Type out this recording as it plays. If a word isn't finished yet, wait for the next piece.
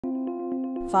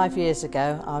5 years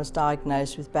ago, I was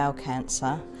diagnosed with bowel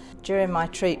cancer. During my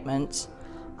treatment,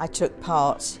 I took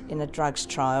part in a drugs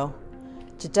trial.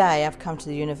 Today, I've come to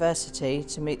the university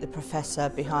to meet the professor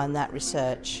behind that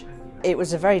research. It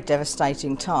was a very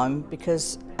devastating time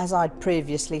because as I'd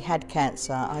previously had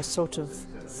cancer, I sort of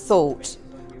thought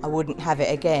I wouldn't have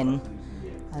it again.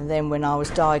 And then when I was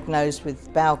diagnosed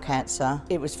with bowel cancer,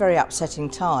 it was a very upsetting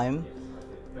time.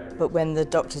 But when the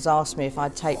doctors asked me if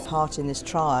I'd take part in this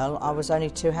trial, I was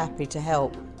only too happy to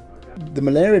help. The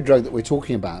malaria drug that we're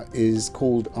talking about is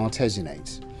called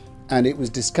artesunate, and it was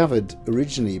discovered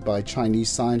originally by Chinese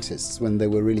scientists when they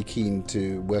were really keen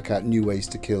to work out new ways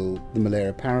to kill the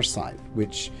malaria parasite,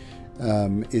 which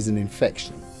is an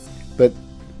infection. But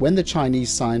when the Chinese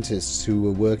scientists who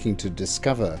were working to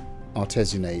discover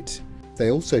artesunate, they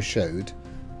also showed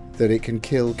that it can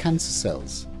kill cancer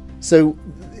cells. So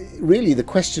really the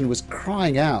question was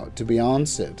crying out to be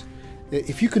answered.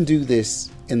 If you can do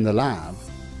this in the lab,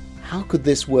 how could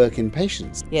this work in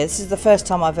patients? Yeah, this is the first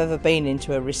time I've ever been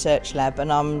into a research lab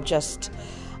and I'm just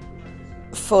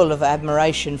full of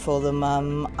admiration for them.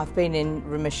 I've been in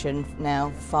remission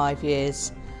now 5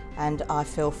 years and I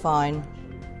feel fine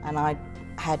and I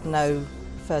had no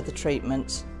further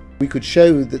treatment. We could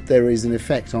show that there is an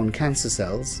effect on cancer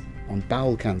cells, on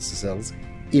bowel cancer cells,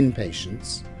 in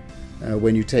patients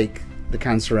when you take the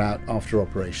cancer out after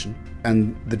operation.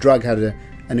 And the drug had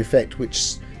an effect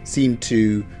which seemed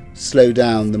to slow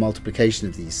down the multiplication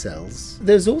of these cells.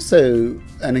 There's also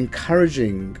an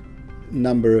encouraging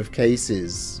number of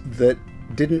cases that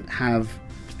didn't have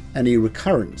any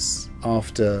recurrence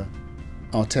after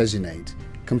artesunate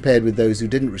compared with those who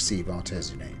didn't receive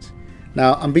artesunate.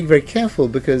 Now, I'm being very careful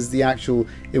because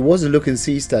it was a look and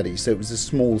see study, so it was a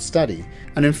small study.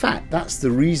 And in fact, that's the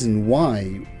reason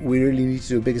why we really need to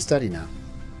do a bigger study now.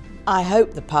 I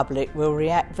hope the public will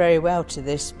react very well to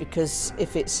this because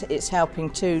if it's helping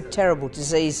two terrible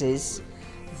diseases,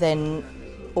 then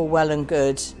all well and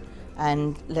good.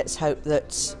 And let's hope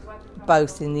that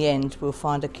both in the end will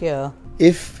find a cure.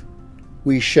 If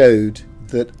we showed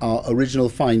that our original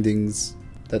findings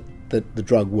that the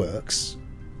drug works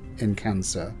in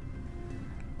cancer,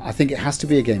 I think it has to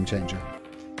be a game changer.